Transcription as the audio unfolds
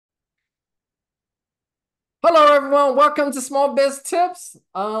Hello, everyone. Welcome to Small Biz Tips.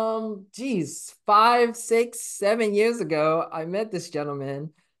 5, 6, 7 years ago, I met this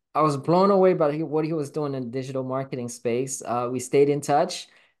gentleman. I was blown away by what he was doing in the digital marketing space. We stayed in touch,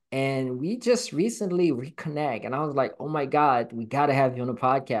 and we just recently reconnect. And I was like, "Oh my God, we gotta have you on the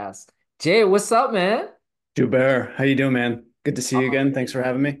podcast." Jay, what's up, man? Joubert, how you doing, man? Good to see you again. Thanks for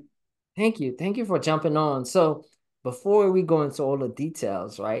having me. Thank you for jumping on. So, before we go into all the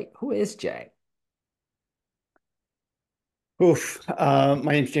details, right? Who is Jay? Oof. My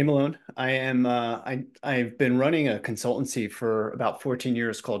name's Jay Melone. I've been running a consultancy for about 14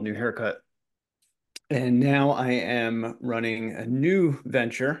 years called New Haircut. And now I am running a new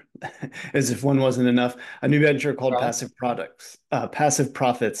venture, as if one wasn't enough, a new venture called Right. Passive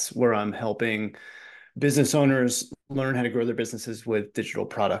Profits, where I'm helping business owners learn how to grow their businesses with digital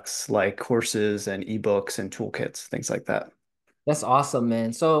products like courses and ebooks and toolkits, things like that. That's awesome,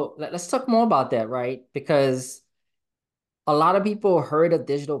 man. So let's talk more about that, right? Because a lot of people heard of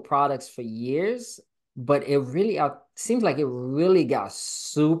digital products for years, but it really seems like it really got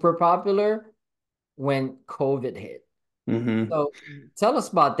super popular when COVID hit. hmm So tell us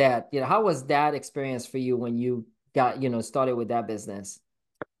about that. How was that experience for you when you got, started with that business?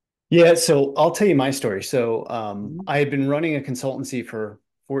 Yeah, so I'll tell you my story. So Mhm. I had been running a consultancy for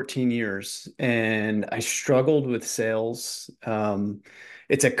 14 years and I struggled with sales.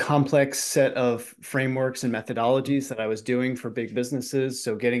 It's a complex set of frameworks and methodologies that I was doing for big businesses.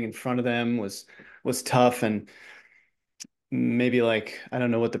 So getting in front of them was tough. And maybe like, I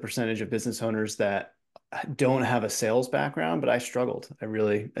don't know what the percentage of business owners that don't have a sales background, but I struggled. I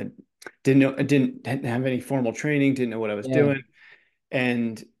didn't know, didn't have any formal training, didn't know what I was Yeah. doing.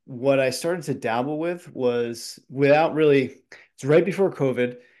 And what I started to dabble with was without really, it's right before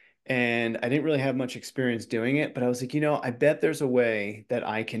COVID, and I didn't really have much experience doing it, but I was like, I bet there's a way that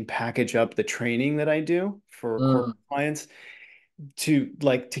I can package up the training that I do for Mm, corporate clients to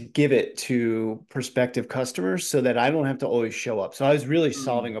give it to prospective customers so that I don't have to always show up. So I was really mm.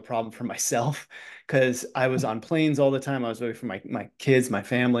 solving a problem for myself because I was on planes all the time. I was away from my kids, my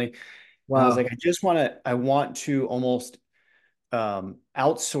family. And I was like, Wow. I want to almost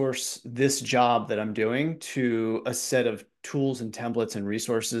outsource this job that I'm doing to a set of tools and templates and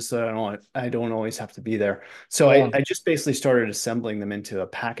resources so that I don't always have to be there. So Yeah. I just basically started assembling them into a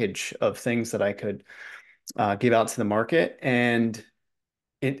package of things that I could give out to the market, and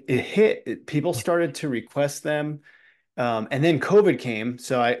people started to request them. And then COVID came,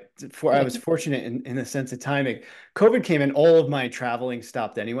 so I was fortunate in the sense of timing. COVID came and all of my traveling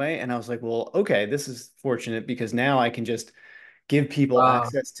stopped anyway, and I was like, well, okay, this is fortunate because now I can just give people Wow.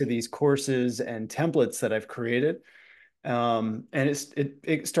 access to these courses and templates that I've created. And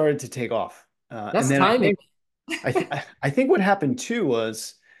it started to take off. And That's then timing. I think what happened too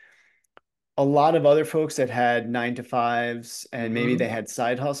was a lot of other folks that had 9 to 5s and maybe they Mhm. had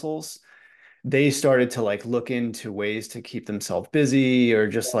side hustles, they started to like look into ways to keep themselves busy or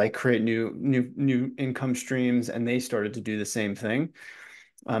just like create new income streams, and they started to do the same thing.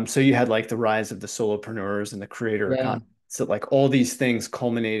 So you had like the rise of the solopreneurs and the creator Yeah. economy. So like all these things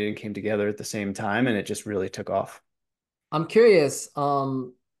culminated and came together at the same time, and it just really took off. I'm curious,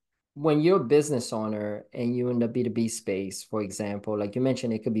 when you're a business owner and you're in the B2B space, for example, like you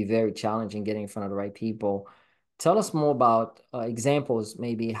mentioned, it could be very challenging getting in front of the right people. Tell us more about examples,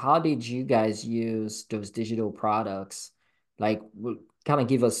 maybe. How did you guys use those digital products? Like, kind of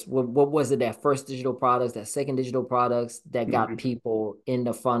give us what was it, that first digital products, that second digital products that got Mhm. people in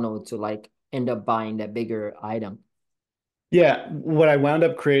the funnel to like end up buying that bigger item? Yeah, what I wound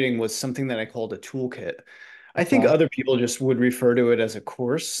up creating was something that I called a toolkit. I think Okay. other people just would refer to it as a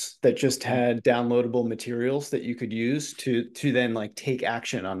course that just had downloadable materials that you could use to then like take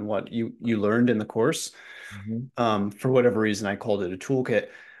action on what you learned in the course. Mhm. For whatever reason, I called it a toolkit.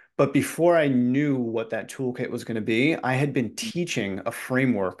 But before I knew what that toolkit was going to be, I had been teaching a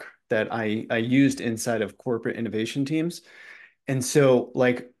framework that I used inside of corporate innovation teams. And so,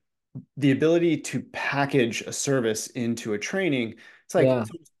 like, the ability to package a service into a training, Yeah.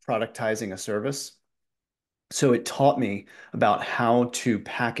 it's almost productizing a service. So it taught me about how to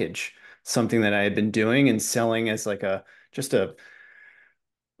package something that I had been doing and selling as like just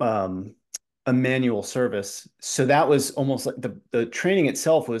um, a manual service. So that was almost like the training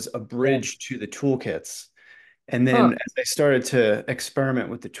itself was a Yeah. bridge to the toolkits. And Huh. then as I started to experiment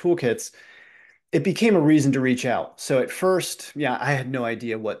with the toolkits, it became a reason to reach out. So at first, yeah, I had no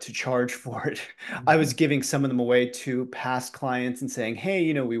idea what to charge for it. I was giving some of them away to past clients and saying,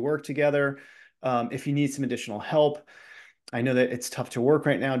 hey, we work together. If you need some additional help. I know that it's tough to work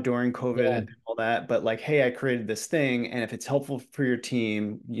right now during COVID Yeah. and all that, but like, hey, I created this thing, and if it's helpful for your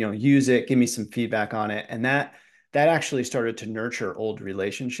team, use it, give me some feedback on it. And that actually started to nurture old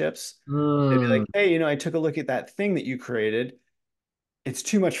relationships. They'd be Mm. like, hey, I took a look at that thing that you created. It's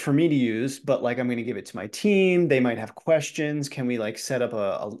too much for me to use, but like I'm going to give it to my team. They might have questions. Can we like set up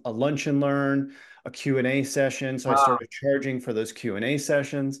a lunch and learn, a Q&A session? So I Wow. started charging for those Q&A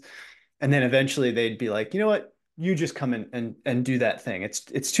sessions. And then eventually they'd be like, you know what? You just come in and do that thing.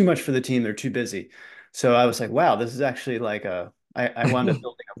 It's too much for the team. They're too busy. So I was like, wow, this is actually like I wound up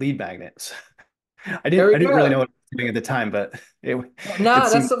building a lead magnet. So I There didn't we I didn't really go. know what I was doing at the time, but it No,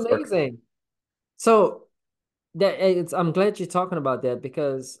 seemed that's to work. amazing. So I'm glad you're talking about that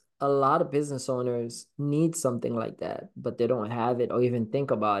because a lot of business owners need something like that, but they don't have it or even think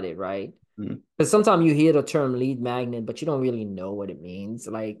about it, right? Mhm. Because sometimes you hear the term lead magnet, but you don't really know what it means.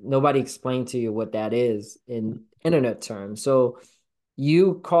 Like nobody explained to you what that is in internet terms. So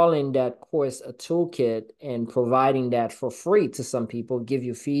you calling that course a toolkit and providing that for free to some people, give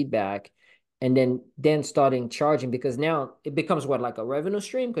you feedback, and then starting charging because now it becomes what like a revenue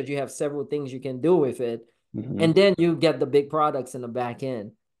stream because you have several things you can do with it, and Mhm. then you get the big products in the back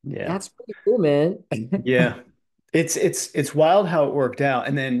end. Yeah. That's pretty cool, man. Yeah. It's wild how it worked out.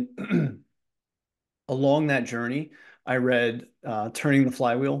 And then along that journey, I read Turning the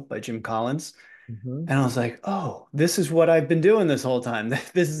Flywheel by Jim Collins. Mhm. And I was like, oh, this is what I've been doing this whole time.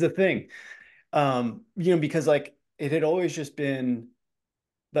 This is the thing. Because like it had always just been,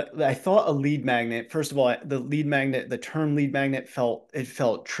 but I thought a lead magnet, first of all, the term lead magnet felt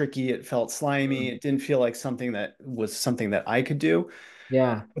tricky. It felt slimy. Mm. It didn't feel like something that I could do.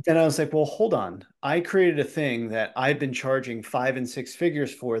 Yeah, But then I was like, well, hold on. I created a thing that I've been charging 5 and 6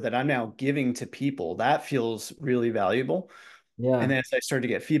 figures for that I'm now giving to people. That feels really valuable. And yeah. then as I started to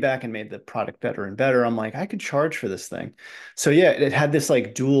get feedback and made the product better and better, I'm like, I could charge for this thing. So yeah, it had this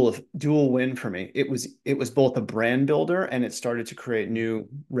like dual win for me. It was both a brand builder and it started to create new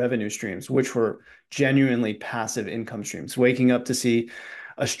revenue streams, which were genuinely passive income streams. Waking up to see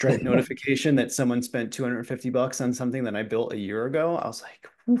a Stripe notification that someone spent $250 on something that I built a year ago, I was like,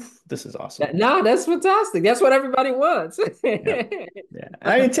 "Oof, this is awesome." No, that's fantastic. That's what everybody wants. Yeah.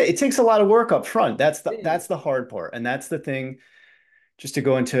 Yeah. It takes a lot of work up front. Yeah. That's the hard part. And that's the thing, just to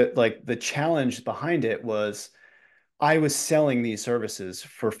go into like the challenge behind it was I was selling these services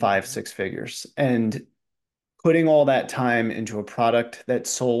for 5 6 figures and putting all that time into a product that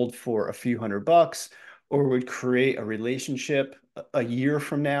sold for a few $100 or would create a relationship a year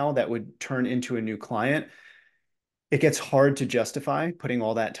from now that would turn into a new client. It gets hard to justify putting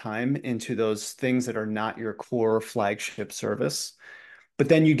all that time into those things that are not your core flagship service. But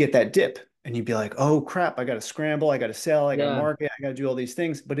then you get that dip and you'd be like, oh crap, I got to scramble, I got to sell, I got to Yeah, market, I got to do all these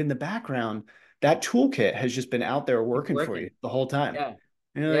things. But in the background, that toolkit has just been out there it's working for you working. the whole time. Yeah,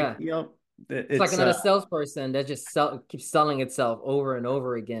 And you're like, yeah. It's like it's another salesperson that just keeps selling itself over and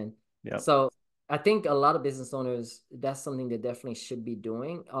over again. yeah. So I think a lot of business owners, that's something they definitely should be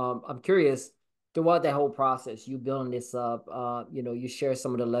doing. I'm curious throughout that whole process, you building this up, you share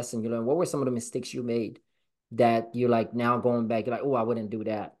some of the lessons you learned. What were some of the mistakes you made that you like now going back, you're like, oh, I wouldn't do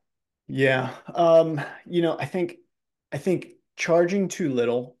that. Yeah. I think charging too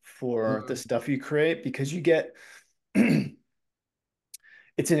little for the Mm, stuff you create because you get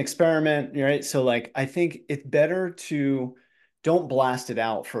it's an experiment, right? So like I think it's better to don't blast it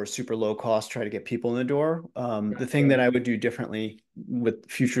out for a super low cost, try to get people in the door. The thing gotcha. that I would do differently with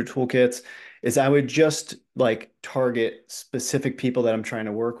future toolkits is I would just like target specific people that I'm trying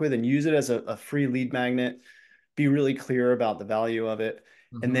to work with and use it as a free lead magnet, be really clear about the value of it.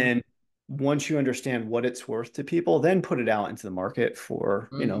 And Mm-hmm. then once you understand what it's worth to people, then put it out into the market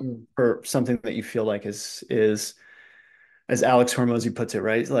Mm-hmm. for something that you feel like is as Alex Hormozy puts it,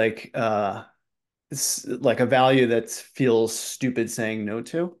 right? Like it's like a value that feels stupid saying no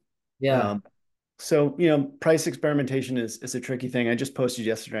to. Yeah. Um, so price experimentation is a tricky thing. I just posted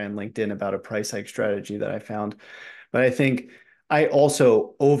yesterday on LinkedIn about a price hike strategy that I found, but I think I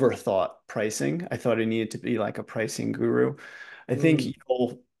also overthought pricing. I thought I needed to be like a pricing guru. I think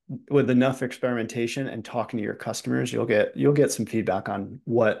Mm. with enough experimentation and talking to your customers, you'll get some feedback on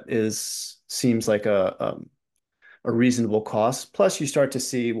what is seems like a reasonable cost. Plus, you start to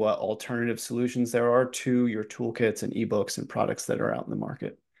see what alternative solutions there are to your toolkits and ebooks and products that are out in the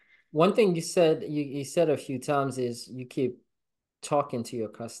market. One thing you said a few times is you keep talking to your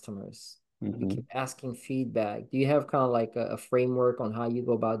customers. You keep Mhm. asking feedback. Do you have kind of like a framework on how you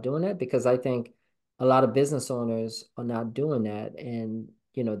go about doing that? Because I think a lot of business owners are not doing that and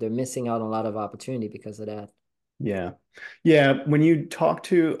they're missing out on a lot of opportunity because of that. Yeah. Yeah. When you talk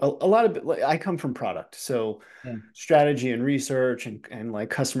to a lot of, like, I come from product. So Yeah. strategy and research and like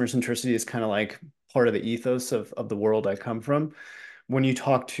customer centricity is kind of like part of the ethos of the world I come from. When you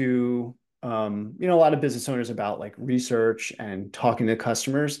talk to, a lot of business owners about like research and talking to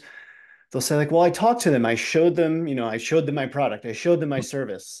customers, they'll say like, well, I talked to them. I showed them my product. I showed them my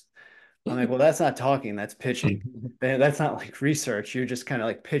service. I'm like, well, that's not talking, that's pitching. That's not like research. You're just kind of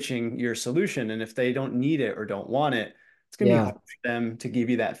like pitching your solution. And if they don't need it or don't want it, it's going to be Yeah. hard for them to give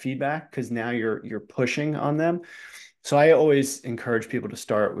you that feedback because now you're pushing on them. So I always encourage people to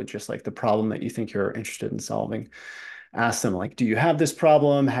start with just like the problem that you think you're interested in solving. Ask them like, do you have this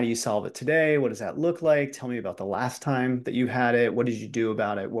problem? How do you solve it today? What does that look like? Tell me about the last time that you had it. What did you do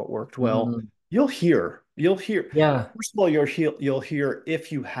about it? What worked well? Mhm. You'll hear. Yeah. First of all, you'll hear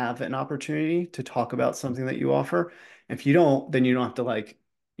if you have an opportunity to talk about something that you offer. If you don't, then you don't have to like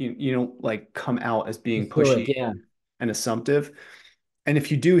you don't like come out as being Pursue it. pushy Yeah. and assumptive. And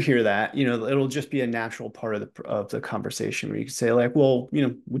if you do hear that, it'll just be a natural part of the conversation where you can say like, well,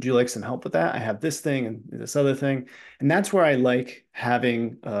 would you like some help with that? I have this thing and this other thing. And that's where I like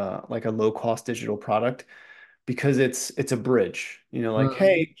having like a low cost digital product because it's a bridge. Like, Mhm.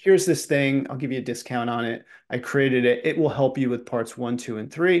 hey, here's this thing. I'll give you a discount on it. I created it. It will help you with parts one, two,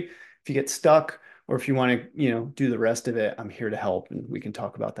 and three. If you get stuck or if you want to, do the rest of it, I'm here to help and we can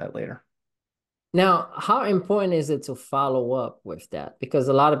talk about that later. Now, how important is it to follow up with that? Because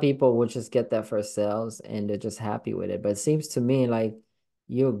a lot of people will just get that first sales and they're just happy with it. But it seems to me like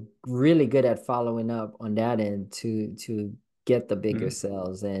you're really good at following up on that end to get the bigger Mhm.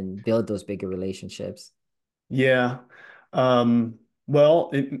 sales and build those bigger relationships. Yeah.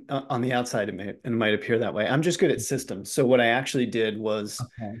 Well, on the outside, it might appear that way. I'm just good at systems. So what I actually did was,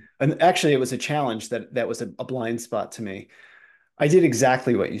 Okay. and actually it was a challenge that was a blind spot to me. I did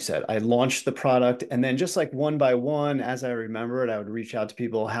exactly what you said. I launched the product and then just like one by one, as I remembered, I would reach out to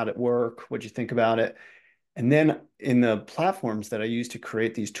people. How'd it work? What'd you think about it? And then in the platforms that I use to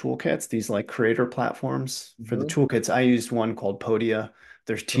create these toolkits, these like creator platforms for the Hmm. toolkits, I used one called Podia.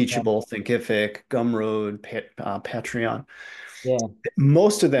 There's Okay. Teachable, Thinkific, Gumroad, Patreon. Yeah.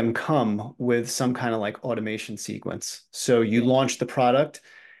 Most of them come with some kind of like automation sequence. So you Yeah. launch the product,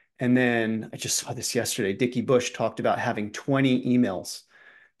 and then I just saw this yesterday. Dickie Bush talked about having 20 emails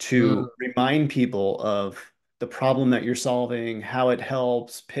to Mm-hmm. remind people of the problem that you're solving, how it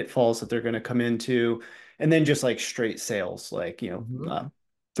helps, pitfalls that they're going to come into, and then just like straight sales, like,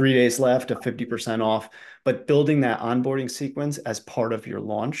 3 days left of 50% off. But building that onboarding sequence as part of your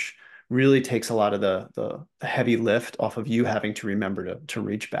launch really takes a lot of the heavy lift off of you having to remember to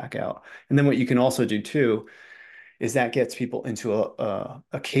reach back out. And then what you can also do too is that gets people into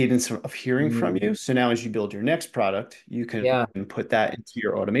a cadence of hearing from Mm. you. So now as you build your next product, you can Yeah. put that into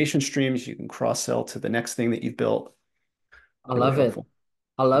your automation streams. You can cross sell to the next thing that you've built. I Really love it. helpful.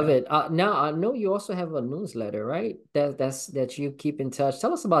 I love Yeah. it. Now I know you also have a newsletter, right? That you keep in touch.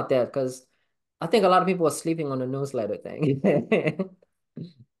 Tell us about that because I think a lot of people are sleeping on the newsletter thing.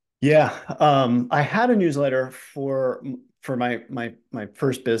 Yeah. I had a newsletter for my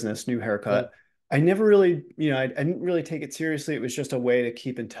first business, New Yeah. Haircut. I never really, I didn't really take it seriously. It was just a way to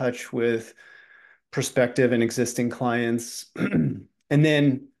keep in touch with prospective and existing clients. And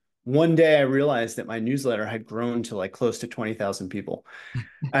then one day I realized that my newsletter had grown to like close to 20,000 people.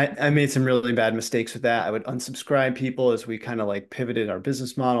 I made some really bad mistakes with that. I would unsubscribe people as we kind of like pivoted our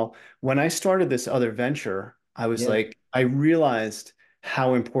business model. When I started this other venture, I was Yeah. like, I realized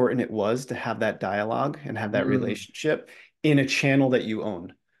how important it was to have that dialogue and have that Mm. relationship in a channel that you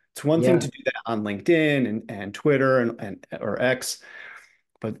own. It's one thing Yeah. to do that on LinkedIn and Twitter and or X,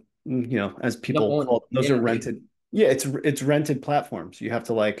 but as You don't people own call it. them, those are Yeah. rented. Yeah, it's rented platforms. You have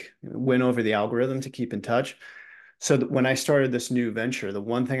to like win over the algorithm to keep in touch. So that when I started this new venture, the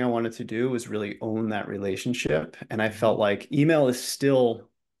one thing I wanted to do was really own that relationship. And I felt Mhm. like email is still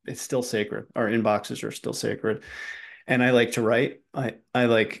it's still sacred. Our inboxes are still sacred. And I like to write. I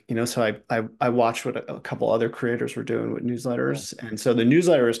like, so I watched what a couple other creators were doing with Yeah. newsletters. And so the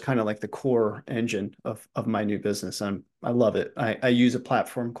newsletter is kind of like the core engine of my new business. I love it. I use a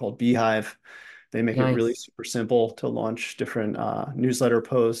platform called Beehive. They make it really Nice. super simple to launch different newsletter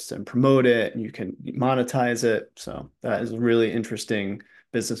posts and promote it, and you can monetize it. So that is a really interesting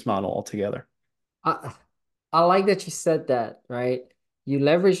business model altogether. I I like that you said that, right? You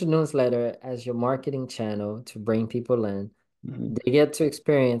leverage the newsletter as your marketing channel to bring people in. Mhm. They get to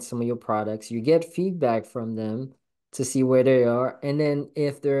experience some of your products. You get feedback from them to see where they are. And then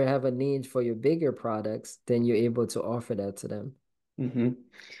if they have a need for your bigger products, then you're able to offer that to them. Mhm.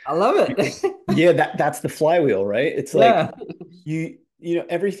 I love it. Yeah, that's the flywheel, right? It's like Yeah.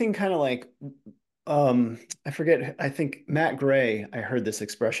 everything kind of like um I forget, I think Matt Gray, I heard this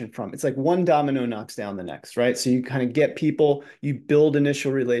expression from. It's like one domino knocks down the next, right? So you kind of get people, you build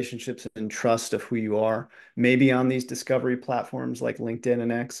initial relationships and trust of who you are, maybe on these discovery platforms like LinkedIn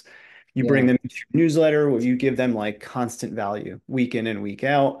and X. You bring Yeah. them into your newsletter where you give them like constant value week in and week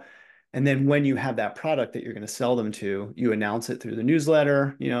out. And then when you have that product that you're going to sell them to, you announce it through the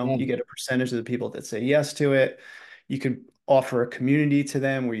newsletter, Yeah. you get a percentage of the people that say yes to it. You can offer a community to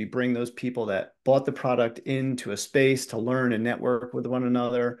them where you bring those people that bought the product into a space to learn and network with one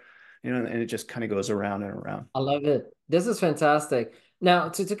another, and it just kind of goes around and around. I love it. This is fantastic. Now,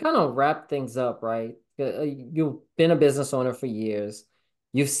 to kind of wrap things up, right? You've been a business owner for years.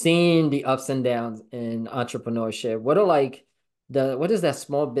 You've seen the ups and downs in entrepreneurship. What is that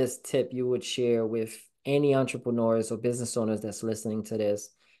small biz tip you would share with any entrepreneurs or business owners that's listening to this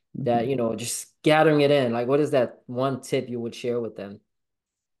that, Mhm. just gathering it in? Like, what is that one tip you would share with them?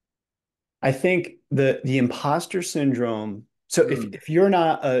 I think the imposter syndrome. So Mm, if you're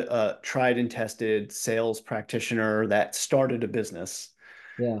not a tried and tested sales practitioner that started a business,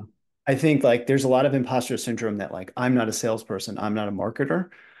 yeah. I think like there's a lot of imposter syndrome that like I'm not a salesperson, I'm not a marketer,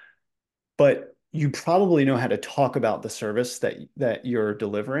 but you probably know how to talk about the service that you're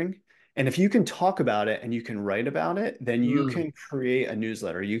delivering. And if you can talk about it and you can write about it, then you Mm, can create a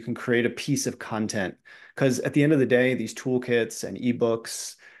newsletter. You can create a piece of content. Because at the end of the day, these toolkits and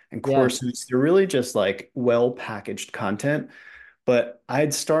ebooks and yeah. courses, they're really just like well packaged content. But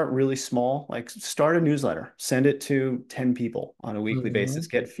I'd start really small, like start a newsletter, send it to 10 people on a weekly basis,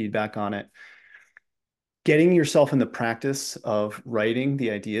 Hmm. get feedback on it, getting yourself in the practice of writing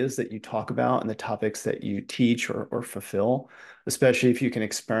the ideas that you talk about and the topics that you teach or fulfill, especially if you can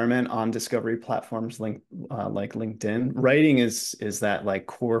experiment on discovery platforms like LinkedIn. Writing is that like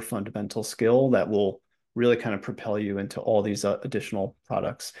core fundamental skill that will really kind of propel you into all these additional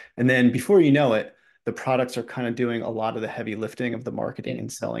products. And then before you know it, the products are kind of doing a lot of the heavy lifting of the marketing Yeah.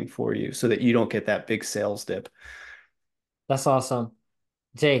 and selling for you so that you don't get that big sales dip. That's awesome.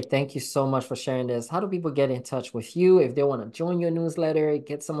 Jay, thank you so much for sharing this. How do people get in touch with you if they want to join your newsletter,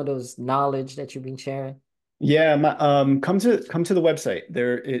 get some of those knowledge that you've been sharing? Yeah, come to the website.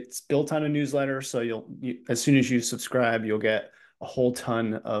 There, it's built on a newsletter, so as soon as you subscribe, you'll get a whole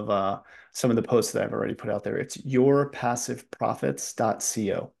ton of some of the posts that I've already put out there. It's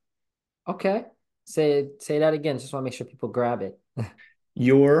yourpassiveprofits.co. Okay. Say that again. Just want to make sure people grab it.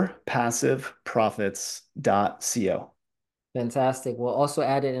 Yourpassiveprofits.co. Fantastic. We'll also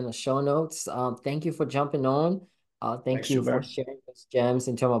add it in the show notes. Thank you for jumping on. Thank Thanks, you for Gilbert. sharing those gems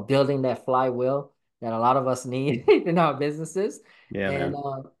in terms of building that flywheel that a lot of us need in our businesses. Yeah, And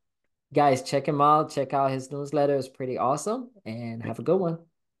man. guys, check him out. Check out his newsletter. It's pretty awesome. And have a good one.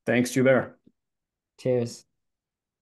 Thanks, Gilbert. Cheers.